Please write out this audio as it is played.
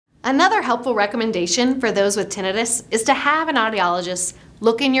Another helpful recommendation for those with tinnitus is to have an audiologist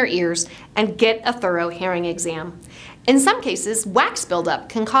look in your ears and get a thorough hearing exam. In some cases, wax buildup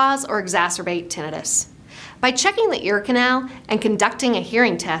can cause or exacerbate tinnitus. By checking the ear canal and conducting a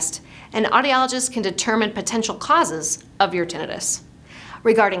hearing test, an audiologist can determine potential causes of your tinnitus.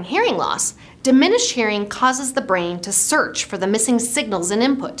 Regarding hearing loss, diminished hearing causes the brain to search for the missing signals and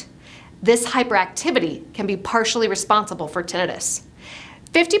input. This hyperactivity can be partially responsible for tinnitus.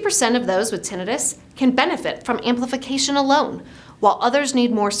 50% of those with tinnitus can benefit from amplification alone, while others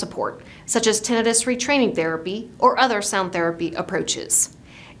need more support, such as tinnitus retraining therapy or other sound therapy approaches.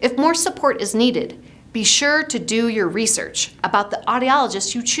 If more support is needed, be sure to do your research about the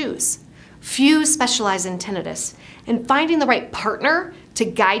audiologist you choose. Few specialize in tinnitus, and finding the right partner to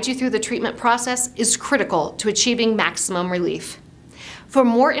guide you through the treatment process is critical to achieving maximum relief. For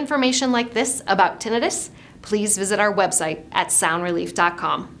more information like this about tinnitus, please visit our website at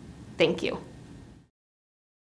soundrelief.com. Thank you.